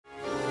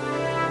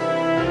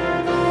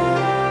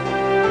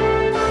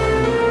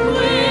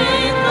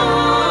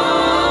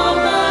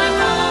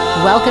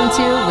Welcome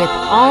to With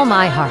All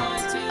My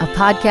Heart, a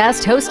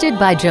podcast hosted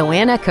by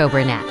Joanna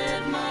Coburnett,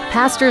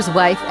 pastor's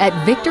wife at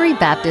Victory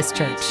Baptist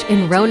Church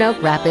in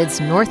Roanoke Rapids,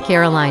 North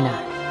Carolina.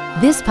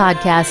 This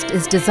podcast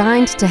is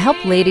designed to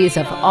help ladies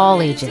of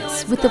all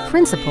ages with the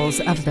principles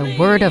of the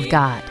Word of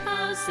God.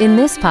 In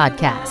this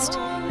podcast,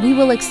 we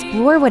will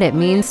explore what it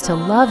means to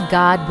love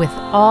God with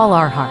all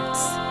our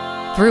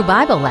hearts. Through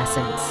Bible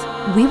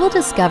lessons, we will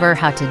discover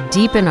how to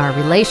deepen our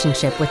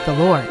relationship with the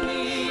Lord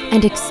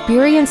and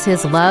experience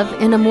His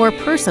love in a more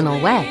personal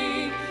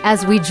way.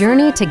 As we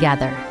journey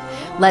together,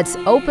 let's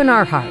open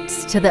our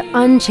hearts to the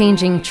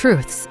unchanging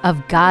truths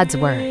of God's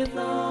Word.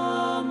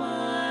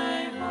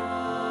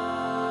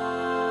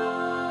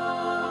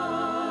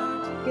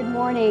 Good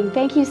morning.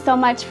 Thank you so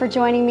much for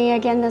joining me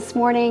again this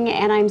morning,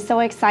 and I'm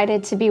so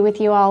excited to be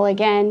with you all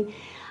again.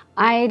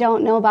 I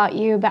don't know about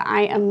you, but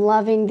I am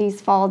loving these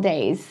fall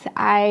days.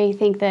 I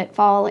think that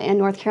fall in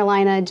North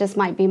Carolina just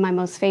might be my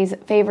most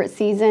favorite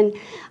season.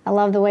 I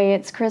love the way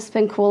it's crisp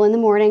and cool in the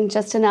morning,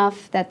 just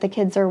enough that the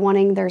kids are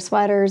wanting their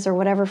sweaters or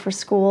whatever for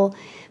school.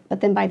 But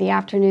then by the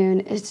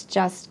afternoon, it's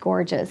just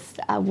gorgeous.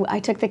 I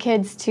took the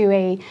kids to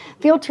a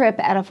field trip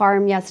at a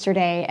farm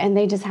yesterday, and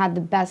they just had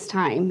the best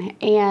time.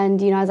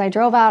 And, as I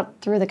drove out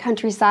through the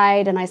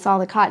countryside and I saw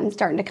the cotton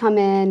starting to come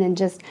in and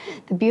just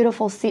the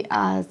beautiful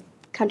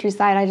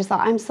countryside, I just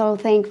thought, I'm so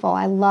thankful.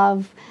 I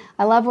love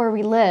where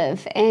we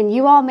live. And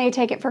you all may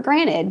take it for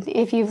granted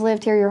if you've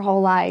lived here your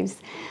whole lives.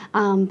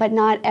 But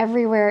not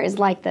everywhere is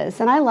like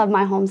this. And I love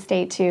my home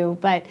state too,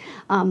 but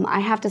I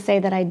have to say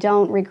that I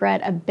don't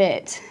regret a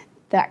bit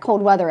that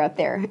cold weather up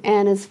there.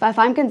 And as far as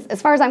I'm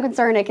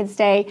concerned, it can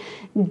stay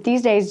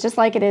these days just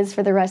like it is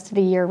for the rest of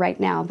the year right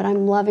now. But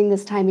I'm loving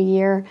this time of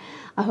year.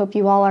 I hope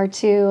you all are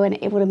too, and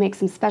able to make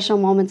some special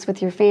moments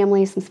with your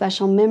family, some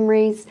special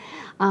memories.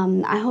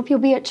 I hope you'll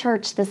be at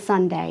church this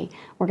Sunday.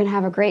 We're going to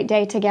have a great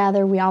day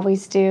together. We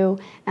always do.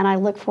 And I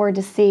look forward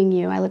to seeing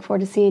you. I look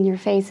forward to seeing your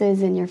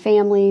faces and your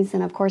families,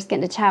 and of course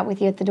getting to chat with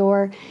you at the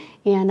door.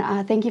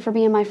 And thank you for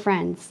being my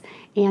friends.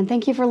 And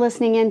thank you for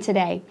listening in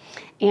today.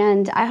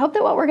 And I hope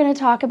that what we're going to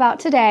talk about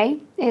today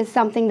is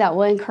something that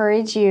will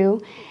encourage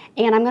you.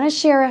 And I'm going to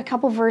share a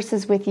couple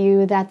verses with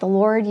you that the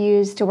Lord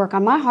used to work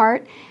on my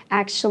heart,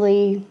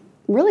 actually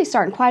really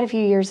starting quite a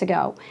few years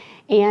ago.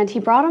 And He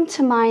brought them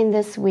to mind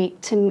this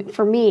week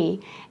for me,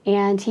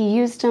 and He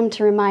used them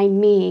to remind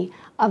me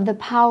of the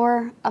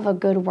power of a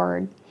good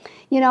word.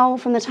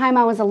 From the time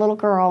I was a little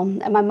girl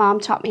and my mom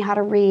taught me how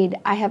to read,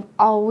 I have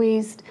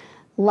always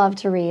loved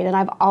to read, and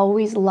I've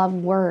always loved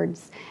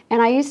words.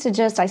 And I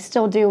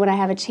still do when I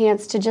have a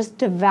chance, to just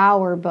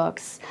devour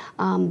books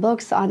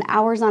on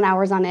hours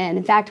on end.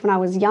 In fact, when I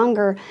was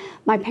younger,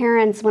 my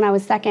parents, when I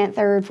was second,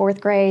 third,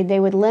 fourth grade, they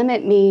would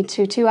limit me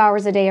to 2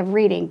 hours a day of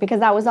reading because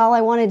that was all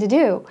I wanted to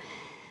do.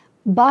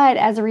 But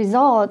as a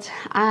result,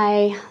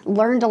 I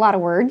learned a lot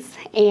of words,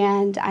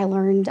 and I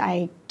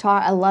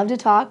love to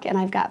talk, and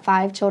I've got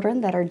 5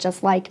 children that are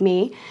just like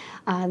me.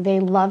 They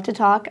love to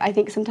talk. I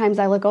think sometimes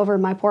I look over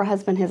my poor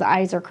husband, his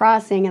eyes are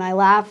crossing, and I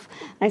laugh.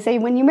 And I say,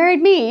 when you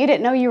married me, you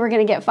didn't know you were going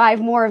to get 5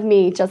 more of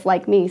me, just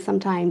like me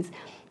sometimes.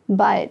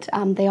 But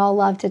they all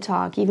love to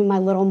talk, even my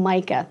little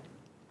Micah.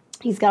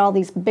 He's got all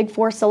these big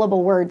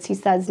 4-syllable words he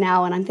says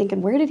now, and I'm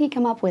thinking, where did he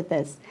come up with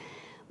this?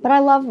 But I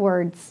love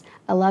words.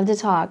 I love to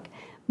talk.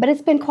 But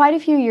it's been quite a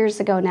few years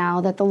ago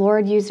now that the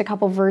Lord used a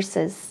couple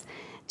verses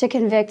to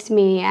convict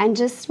me and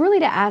just really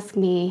to ask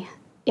me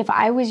if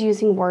I was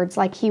using words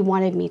like He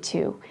wanted me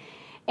to.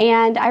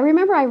 And I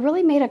remember I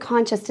really made a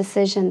conscious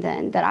decision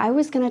then that I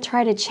was going to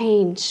try to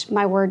change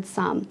my words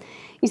some.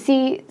 You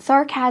see,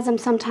 sarcasm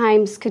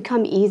sometimes could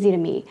come easy to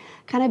me.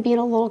 Kind of being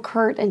a little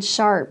curt and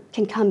sharp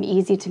can come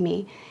easy to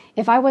me.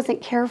 If I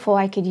wasn't careful,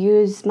 I could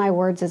use my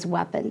words as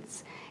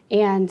weapons.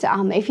 And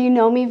if you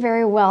know me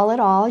very well at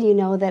all, you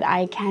know that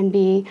I can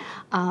be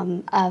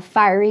a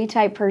fiery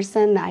type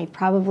person. I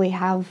probably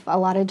have a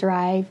lot of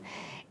drive.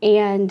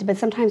 But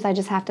sometimes I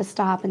just have to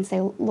stop and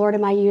say, Lord,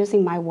 am I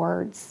using my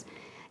words?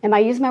 Am I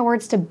using my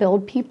words to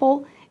build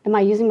people? Am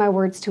I using my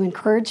words to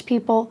encourage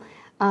people?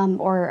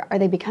 Or are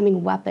they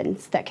becoming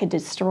weapons that could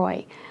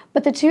destroy?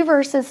 But the 2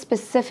 verses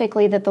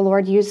specifically that the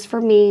Lord used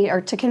for me, or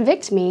to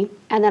convict me,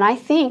 and then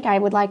I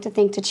would like to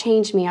think to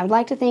change me. I would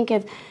like to think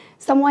of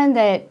someone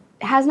that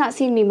has not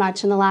seen me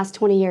much in the last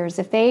 20 years,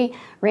 if they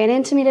ran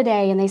into me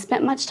today and they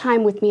spent much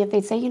time with me, if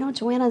they'd say,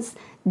 Joanna's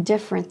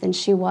different than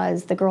she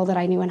was, the girl that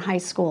I knew in high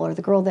school, or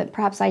the girl that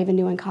perhaps I even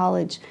knew in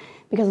college.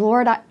 Because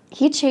Lord,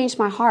 He changed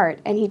my heart,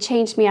 and He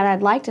changed me, and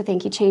I'd like to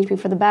think He changed me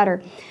for the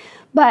better.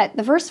 But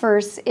the first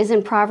verse is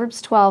in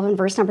Proverbs 12 and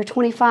verse number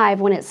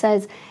 25, when it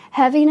says,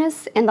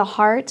 heaviness in the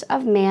heart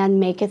of man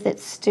maketh it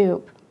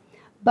stoop,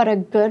 but a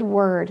good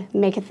word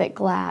maketh it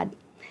glad.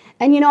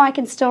 And I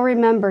can still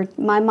remember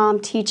my mom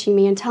teaching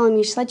me and telling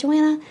me, she said,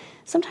 Joanna,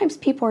 sometimes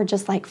people are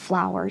just like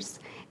flowers.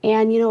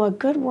 And, a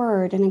good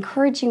word, an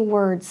encouraging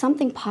word,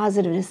 something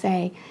positive to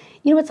say,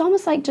 it's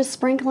almost like just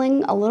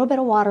sprinkling a little bit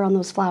of water on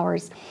those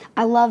flowers.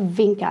 I love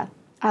vinca.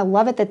 I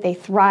love it that they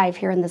thrive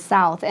here in the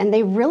South, and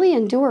they really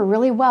endure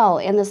really well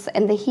in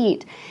the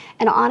heat.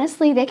 And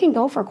honestly, they can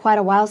go for quite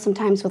a while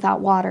sometimes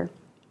without water.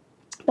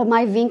 But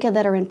my vinca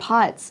that are in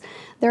pots,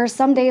 there are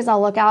some days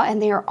I'll look out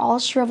and they are all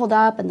shriveled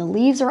up and the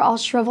leaves are all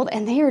shriveled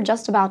and they are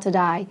just about to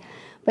die.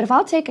 But if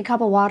I'll take a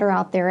cup of water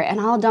out there and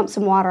I'll dump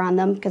some water on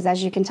them, because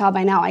as you can tell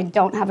by now, I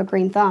don't have a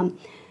green thumb.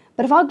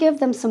 But if I'll give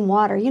them some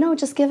water,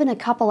 just give it a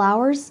couple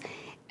hours,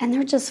 and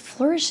they're just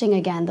flourishing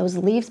again. Those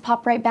leaves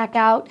pop right back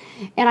out.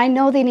 And I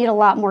know they need a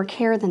lot more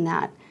care than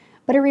that.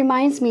 But it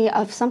reminds me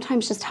of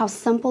sometimes just how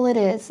simple it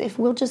is if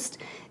we'll just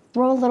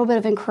throw a little bit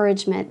of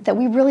encouragement that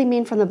we really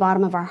mean from the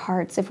bottom of our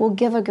hearts, if we'll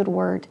give a good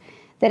word,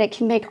 that it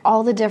can make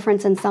all the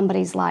difference in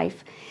somebody's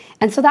life.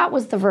 And so that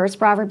was the verse,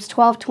 Proverbs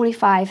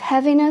 12:25.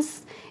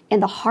 Heaviness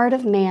in the heart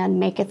of man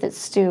maketh it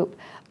stoop,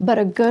 but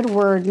a good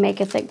word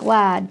maketh it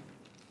glad.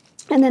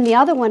 And then the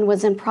other one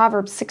was in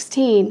Proverbs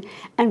 16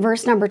 and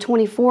verse number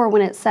 24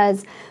 when it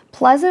says,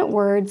 pleasant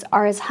words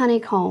are as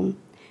honeycomb,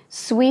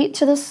 sweet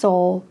to the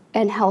soul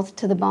and health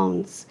to the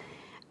bones.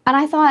 And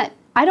I thought,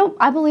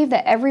 I believe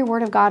that every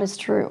word of God is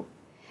true.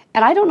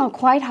 And I don't know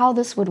quite how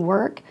this would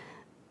work,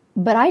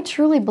 but I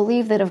truly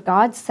believe that if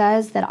God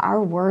says that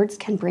our words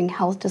can bring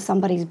health to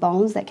somebody's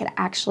bones, that can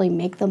actually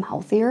make them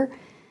healthier,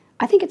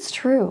 I think it's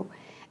true.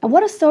 And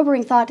what a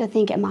sobering thought to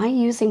think, am I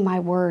using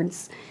my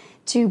words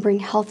to bring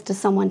health to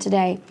someone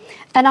today?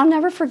 And I'll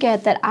never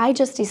forget that I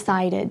just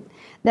decided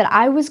that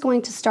I was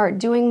going to start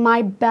doing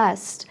my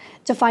best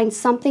to find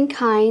something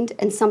kind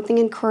and something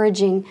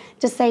encouraging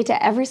to say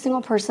to every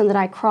single person that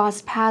I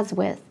cross paths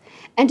with.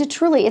 And to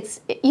truly,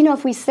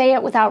 if we say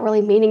it without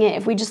really meaning it,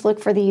 if we just look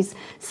for these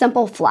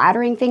simple,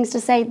 flattering things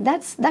to say,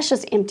 that's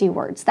just empty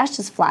words. That's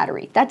just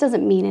flattery. That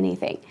doesn't mean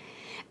anything.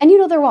 And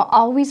there will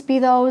always be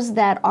those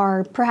that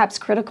are perhaps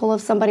critical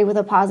of somebody with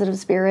a positive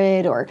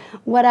spirit or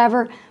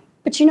whatever.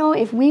 But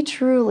if we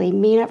truly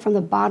mean it from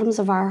the bottoms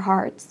of our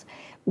hearts,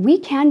 we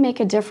can make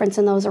a difference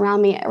in those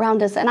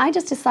around us. And I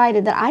just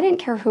decided that I didn't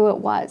care who it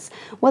was,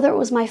 whether it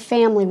was my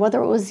family,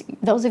 whether it was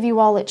those of you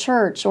all at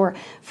church or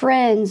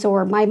friends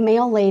or my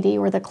mail lady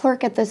or the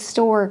clerk at the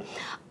store.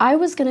 I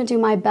was going to do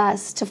my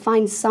best to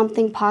find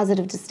something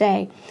positive to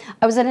say.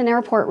 I was at an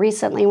airport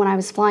recently when I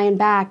was flying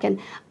back, and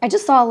I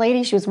just saw a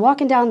lady. She was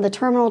walking down the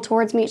terminal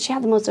towards me. She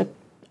had the most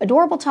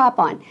adorable top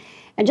on.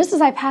 And just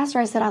as I passed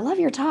her, I said, I love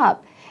your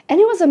top. And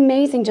it was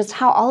amazing just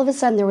how all of a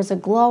sudden there was a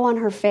glow on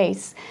her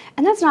face.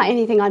 And that's not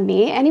anything on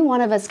me. Any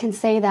one of us can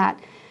say that.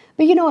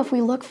 But if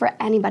we look for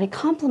anybody,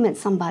 compliment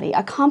somebody.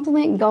 A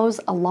compliment goes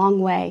a long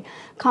way.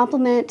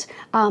 Compliment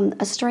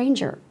a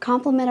stranger.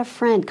 Compliment a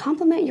friend.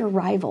 Compliment your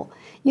rival.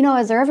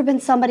 Has there ever been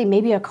somebody,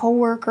 maybe a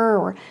coworker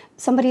or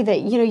somebody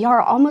that,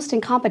 you're almost in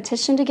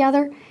competition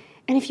together?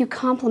 And if you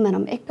compliment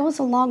them, it goes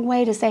a long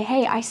way to say,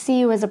 hey, I see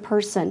you as a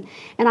person,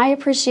 and I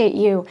appreciate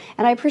you,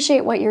 and I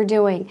appreciate what you're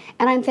doing,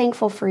 and I'm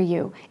thankful for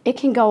you. It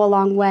can go a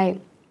long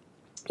way.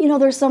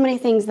 There's so many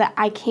things that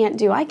I can't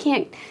do. I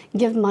can't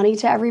give money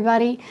to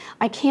everybody.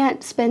 I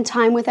can't spend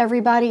time with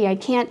everybody. I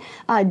can't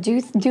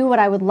do what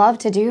I would love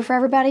to do for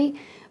everybody.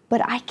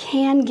 But I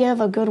can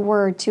give a good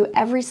word to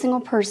every single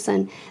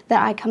person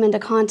that I come into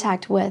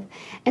contact with.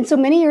 And so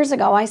many years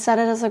ago, I set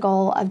it as a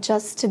goal of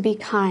just to be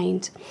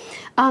kind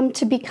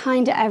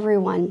to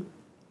everyone.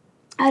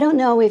 I don't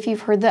know if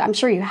you've heard I'm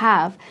sure you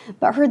have,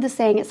 but heard the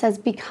saying, it says,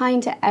 be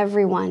kind to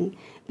everyone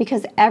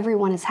because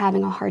everyone is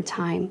having a hard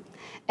time.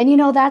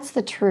 And that's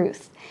the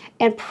truth.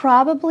 And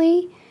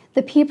probably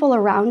the people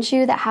around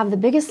you that have the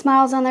biggest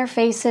smiles on their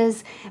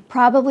faces,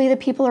 probably the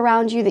people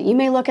around you that you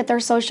may look at their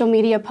social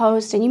media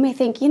post and you may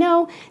think,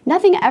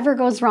 nothing ever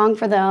goes wrong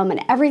for them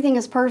and everything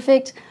is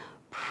perfect.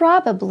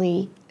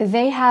 Probably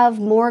they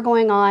have more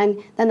going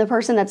on than the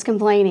person that's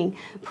complaining.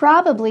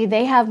 Probably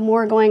they have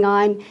more going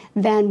on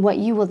than what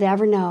you will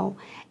ever know.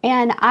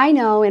 And I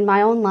know in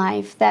my own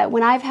life that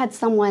when I've had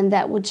someone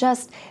that would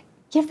just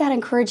give that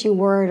encouraging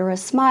word or a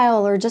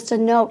smile or just a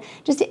note,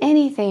 just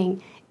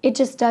anything, it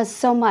just does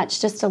so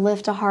much just to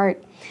lift a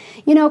heart.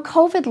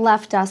 COVID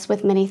left us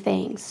with many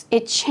things.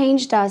 It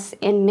changed us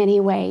in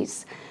many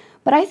ways.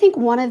 But I think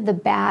one of the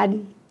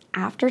bad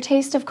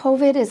aftertaste of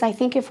COVID is I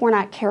think if we're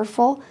not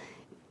careful,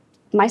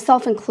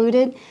 myself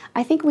included,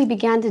 I think we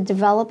began to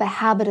develop a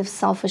habit of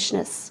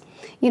selfishness.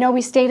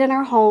 We stayed in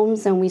our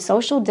homes and we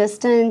social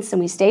distanced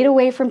and we stayed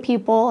away from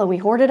people and we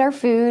hoarded our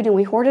food and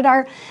we hoarded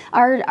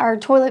our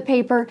toilet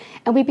paper,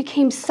 and we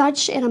became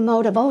such in a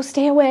mode of,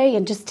 stay away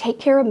and just take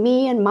care of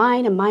me and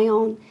mine and my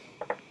own,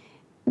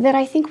 that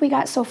I think we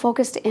got so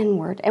focused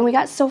inward and we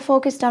got so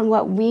focused on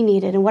what we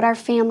needed and what our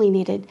family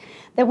needed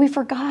that we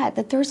forgot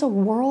that there's a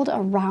world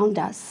around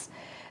us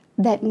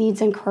that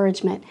needs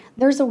encouragement.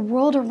 There's a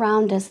world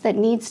around us that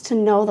needs to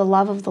know the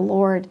love of the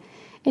Lord.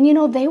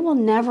 And they will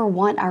never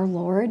want our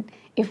Lord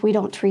if we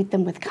don't treat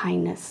them with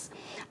kindness.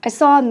 I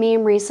saw a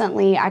meme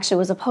recently, actually it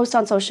was a post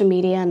on social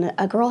media, and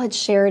a girl had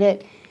shared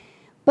it,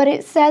 but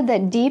it said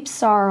that deep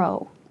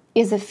sorrow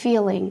is a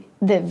feeling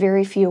that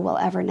very few will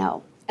ever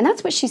know. And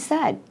that's what she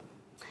said.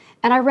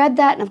 And I read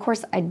that, and of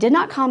course, I did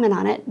not comment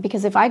on it,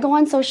 because if I go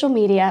on social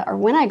media, or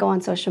when I go on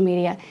social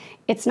media,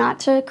 it's not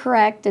to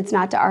correct, it's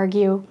not to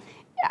argue.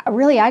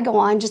 Really, I go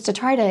on just to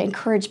try to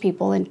encourage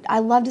people, and I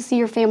love to see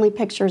your family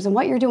pictures and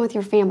what you're doing with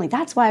your family.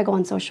 That's why I go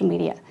on social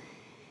media.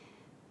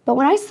 But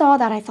when I saw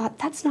that, I thought,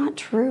 that's not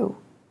true,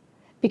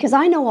 because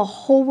I know a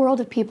whole world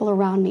of people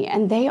around me,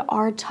 and they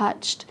are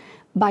touched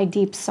by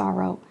deep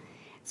sorrow.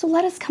 So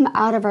let us come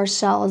out of our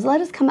shells,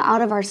 let us come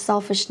out of our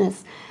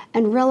selfishness,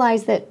 and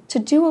realize that to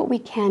do what we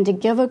can, to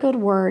give a good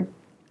word,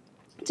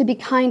 to be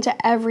kind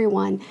to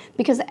everyone,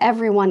 because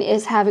everyone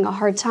is having a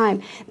hard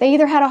time. They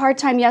either had a hard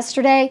time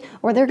yesterday,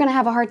 or they're going to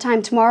have a hard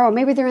time tomorrow, or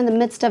maybe they're in the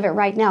midst of it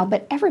right now,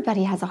 but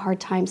everybody has a hard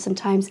time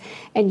sometimes,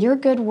 and your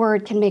good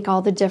word can make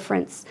all the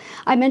difference.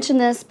 I mentioned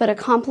this, but a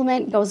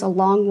compliment goes a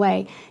long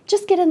way.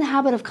 Just get in the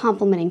habit of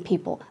complimenting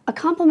people. A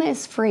compliment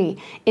is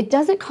free. It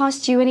doesn't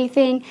cost you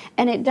anything,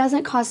 and it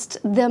doesn't cost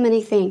them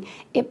anything,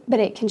 but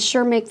it can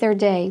sure make their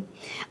day.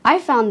 I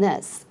found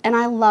this, and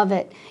I love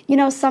it. You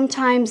know,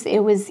 sometimes it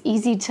was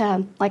easy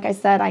to, like I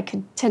said, I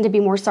could tend to be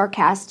more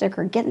sarcastic,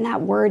 or getting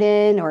that word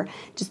in, or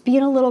just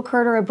being a little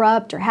curt or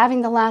abrupt, or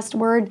having the last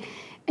word.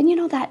 And you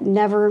know, that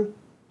never,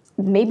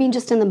 maybe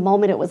just in the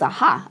moment it was,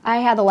 aha, I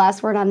had the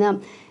last word on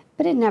them,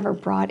 but it never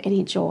brought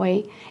any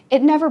joy.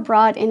 It never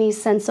brought any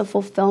sense of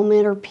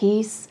fulfillment or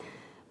peace.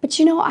 But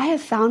you know, I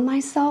have found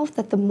myself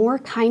that the more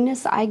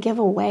kindness I give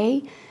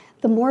away,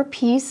 the more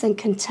peace and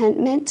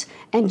contentment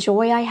and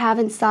joy I have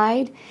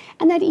inside,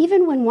 and that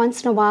even when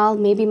once in a while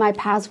maybe my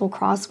paths will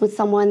cross with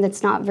someone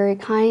that's not very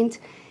kind,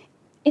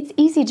 it's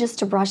easy just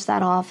to brush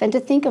that off and to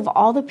think of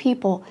all the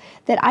people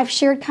that I've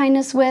shared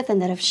kindness with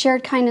and that have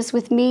shared kindness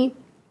with me.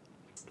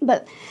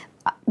 But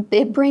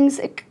it brings,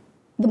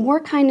 the more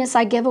kindness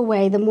I give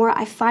away, the more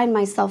I find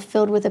myself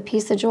filled with a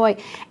peace of joy,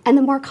 and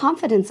the more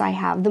confidence I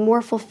have, the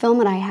more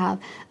fulfillment I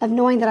have of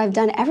knowing that I've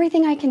done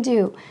everything I can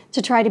do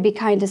to try to be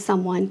kind to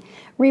someone.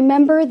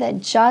 Remember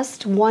that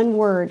just one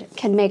word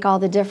can make all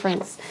the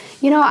difference.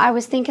 You know, I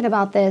was thinking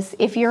about this.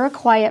 If you're a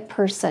quiet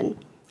person,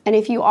 and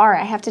if you are,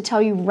 I have to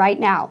tell you right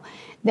now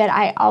that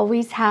I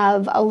always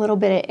have a little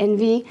bit of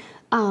envy.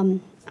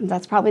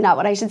 That's probably not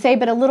what I should say,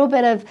 but a little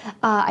bit of,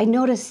 I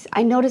notice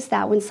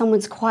that when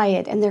someone's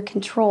quiet and they're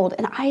controlled,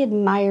 and I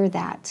admire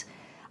that.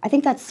 I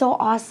think that's so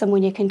awesome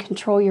when you can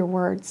control your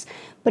words.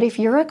 But if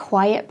you're a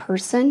quiet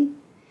person,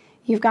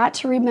 you've got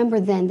to remember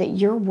then that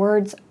your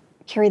words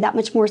carry that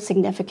much more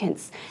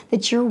significance,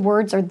 that your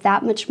words are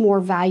that much more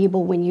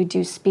valuable when you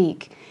do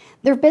speak.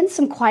 There have been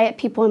some quiet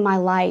people in my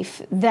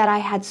life that I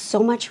had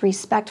so much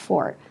respect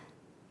for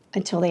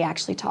until they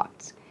actually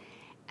talked.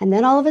 And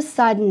then all of a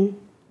sudden,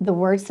 the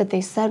words that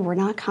they said were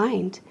not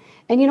kind.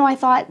 And you know, I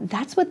thought,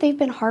 that's what they've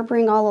been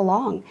harboring all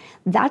along.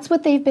 That's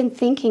what they've been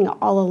thinking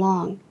all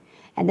along.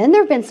 And then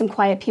there have been some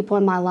quiet people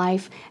in my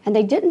life, and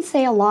they didn't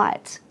say a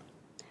lot.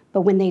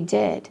 But when they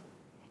did,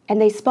 and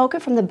they spoke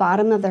it from the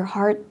bottom of their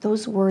heart,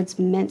 those words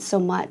meant so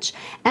much.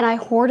 And I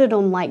hoarded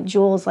them like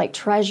jewels, like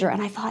treasure.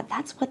 And I thought,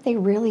 that's what they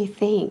really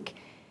think.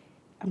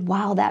 And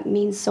wow, that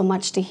means so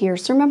much to hear.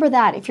 So remember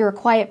that if you're a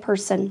quiet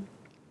person.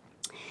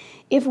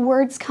 If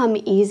words come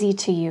easy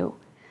to you,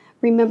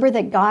 remember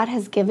that God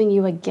has given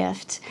you a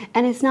gift,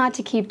 and it's not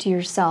to keep to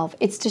yourself,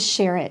 it's to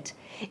share it.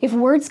 If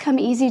words come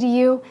easy to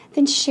you,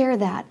 then share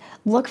that.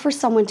 Look for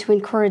someone to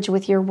encourage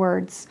with your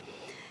words.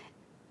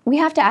 We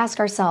have to ask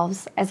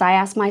ourselves, as I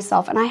ask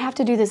myself, and I have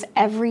to do this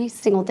every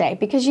single day,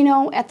 because you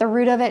know, at the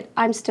root of it,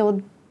 I'm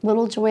still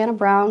little Joanna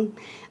Brown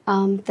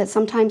that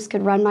sometimes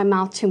could run my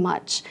mouth too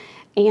much.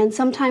 And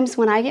sometimes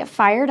when I get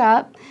fired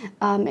up,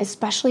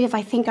 especially if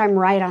I think I'm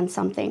right on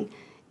something,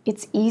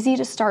 it's easy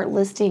to start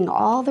listing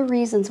all the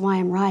reasons why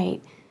I'm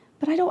right,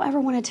 but I don't ever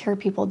want to tear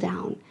people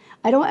down.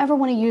 I don't ever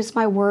want to use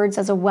my words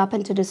as a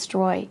weapon to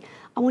destroy.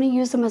 I want to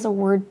use them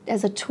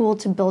as a tool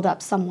to build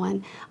up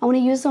someone. I want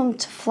to use them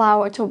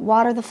to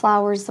water the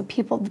flowers, the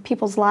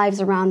people's lives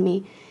around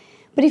me.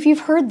 But if you've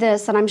heard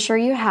this, and I'm sure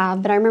you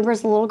have, but I remember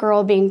as a little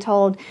girl being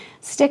told,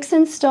 sticks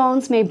and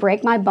stones may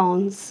break my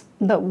bones,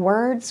 but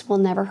words will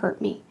never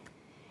hurt me.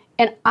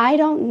 And I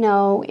don't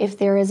know if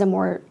there is a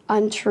more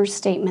untrue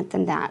statement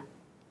than that.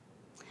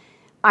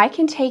 I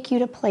can take you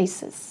to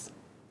places.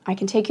 I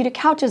can take you to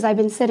couches I've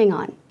been sitting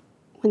on.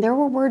 When there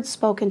were words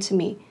spoken to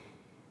me,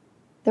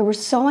 they were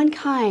so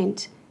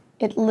unkind,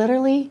 it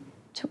literally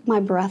took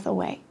my breath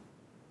away.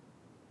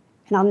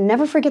 And I'll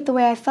never forget the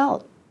way I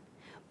felt.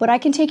 But I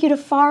can take you to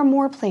far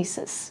more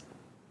places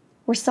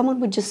where someone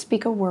would just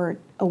speak a word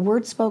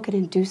spoken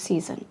in due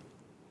season.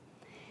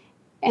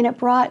 And it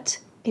brought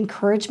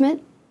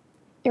encouragement.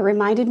 It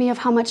reminded me of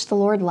how much the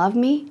Lord loved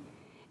me.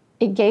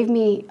 It gave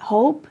me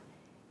hope.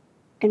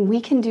 And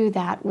we can do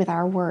that with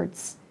our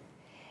words.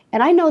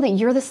 And I know that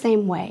you're the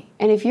same way.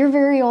 And if you're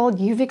very old,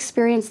 you've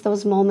experienced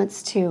those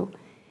moments too.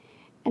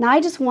 And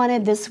I just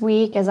wanted this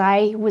week, as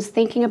I was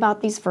thinking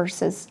about these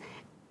verses,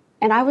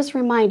 and I was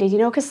reminded,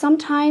 because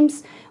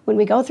sometimes when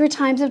we go through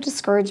times of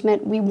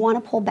discouragement, we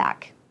want to pull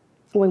back.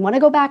 We want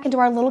to go back into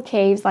our little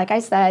caves, like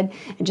I said,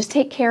 and just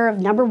take care of,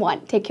 number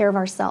one, take care of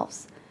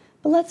ourselves.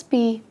 But let's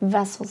be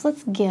vessels.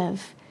 Let's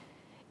give.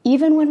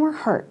 Even when we're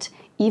hurt,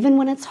 even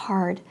when it's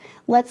hard,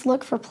 let's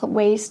look for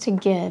ways to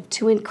give,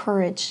 to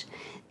encourage,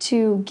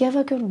 to give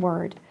a good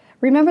word.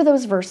 Remember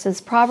those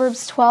verses,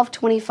 Proverbs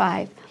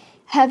 12:25.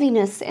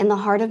 Heaviness in the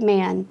heart of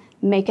man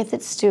maketh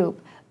it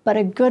stoop, but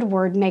a good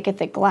word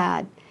maketh it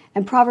glad.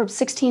 And Proverbs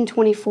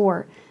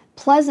 16:24.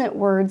 Pleasant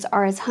words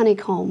are as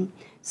honeycomb,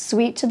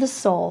 sweet to the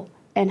soul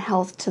and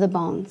health to the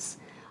bones.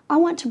 I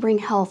want to bring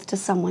health to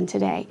someone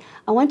today.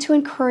 I want to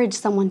encourage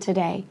someone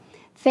today.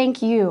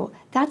 Thank you.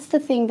 That's the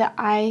thing that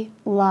I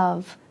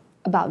love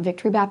about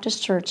Victory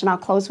Baptist Church. And I'll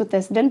close with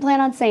this. Didn't plan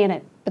on saying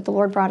it, but the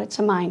Lord brought it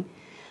to mind.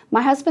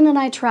 My husband and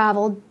I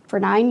traveled for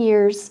 9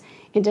 years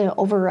into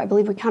I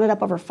believe we counted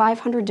up over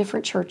 500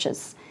 different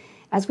churches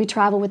as we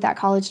traveled with that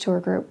college tour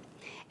group.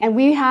 And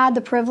we had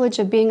the privilege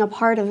of being a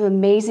part of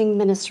amazing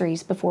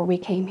ministries before we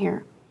came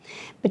here.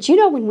 But you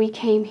know, when we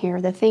came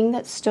here, the thing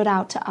that stood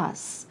out to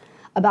us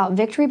about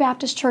Victory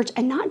Baptist Church,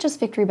 and not just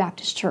Victory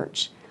Baptist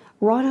Church,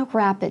 Roanoke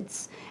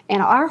Rapids,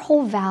 and our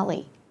whole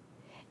valley,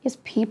 is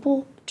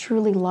people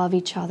truly love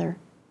each other.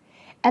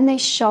 And they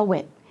show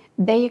it.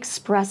 They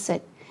express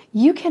it.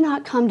 You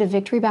cannot come to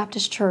Victory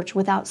Baptist Church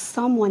without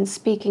someone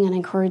speaking an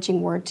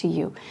encouraging word to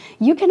you.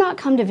 You cannot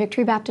come to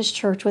Victory Baptist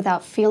Church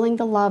without feeling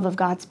the love of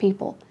God's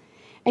people.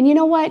 And you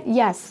know what?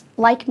 Yes,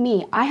 like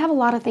me, I have a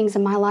lot of things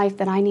in my life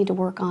that I need to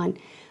work on,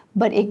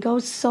 but it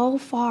goes so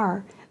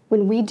far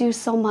when we do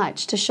so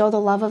much to show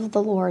the love of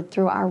the Lord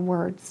through our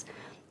words.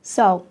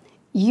 So,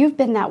 you've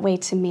been that way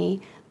to me.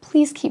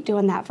 Please keep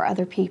doing that for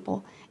other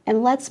people.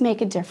 And let's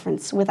make a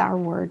difference with our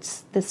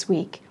words this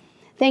week.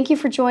 Thank you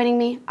for joining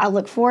me. I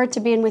look forward to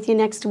being with you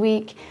next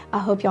week. I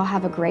hope y'all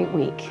have a great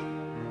week.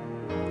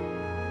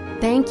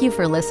 Thank you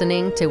for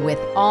listening to With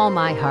All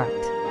My Heart,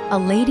 a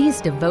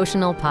ladies'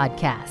 devotional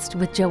podcast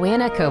with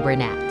Joanna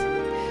Coburnett.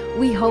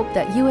 We hope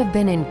that you have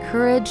been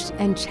encouraged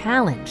and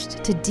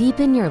challenged to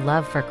deepen your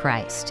love for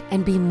Christ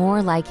and be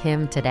more like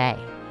Him today.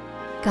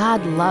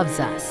 God loves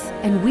us,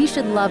 and we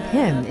should love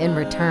Him in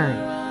return.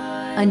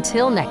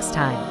 Until next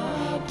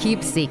time,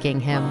 keep seeking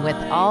Him with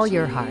all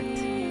your heart.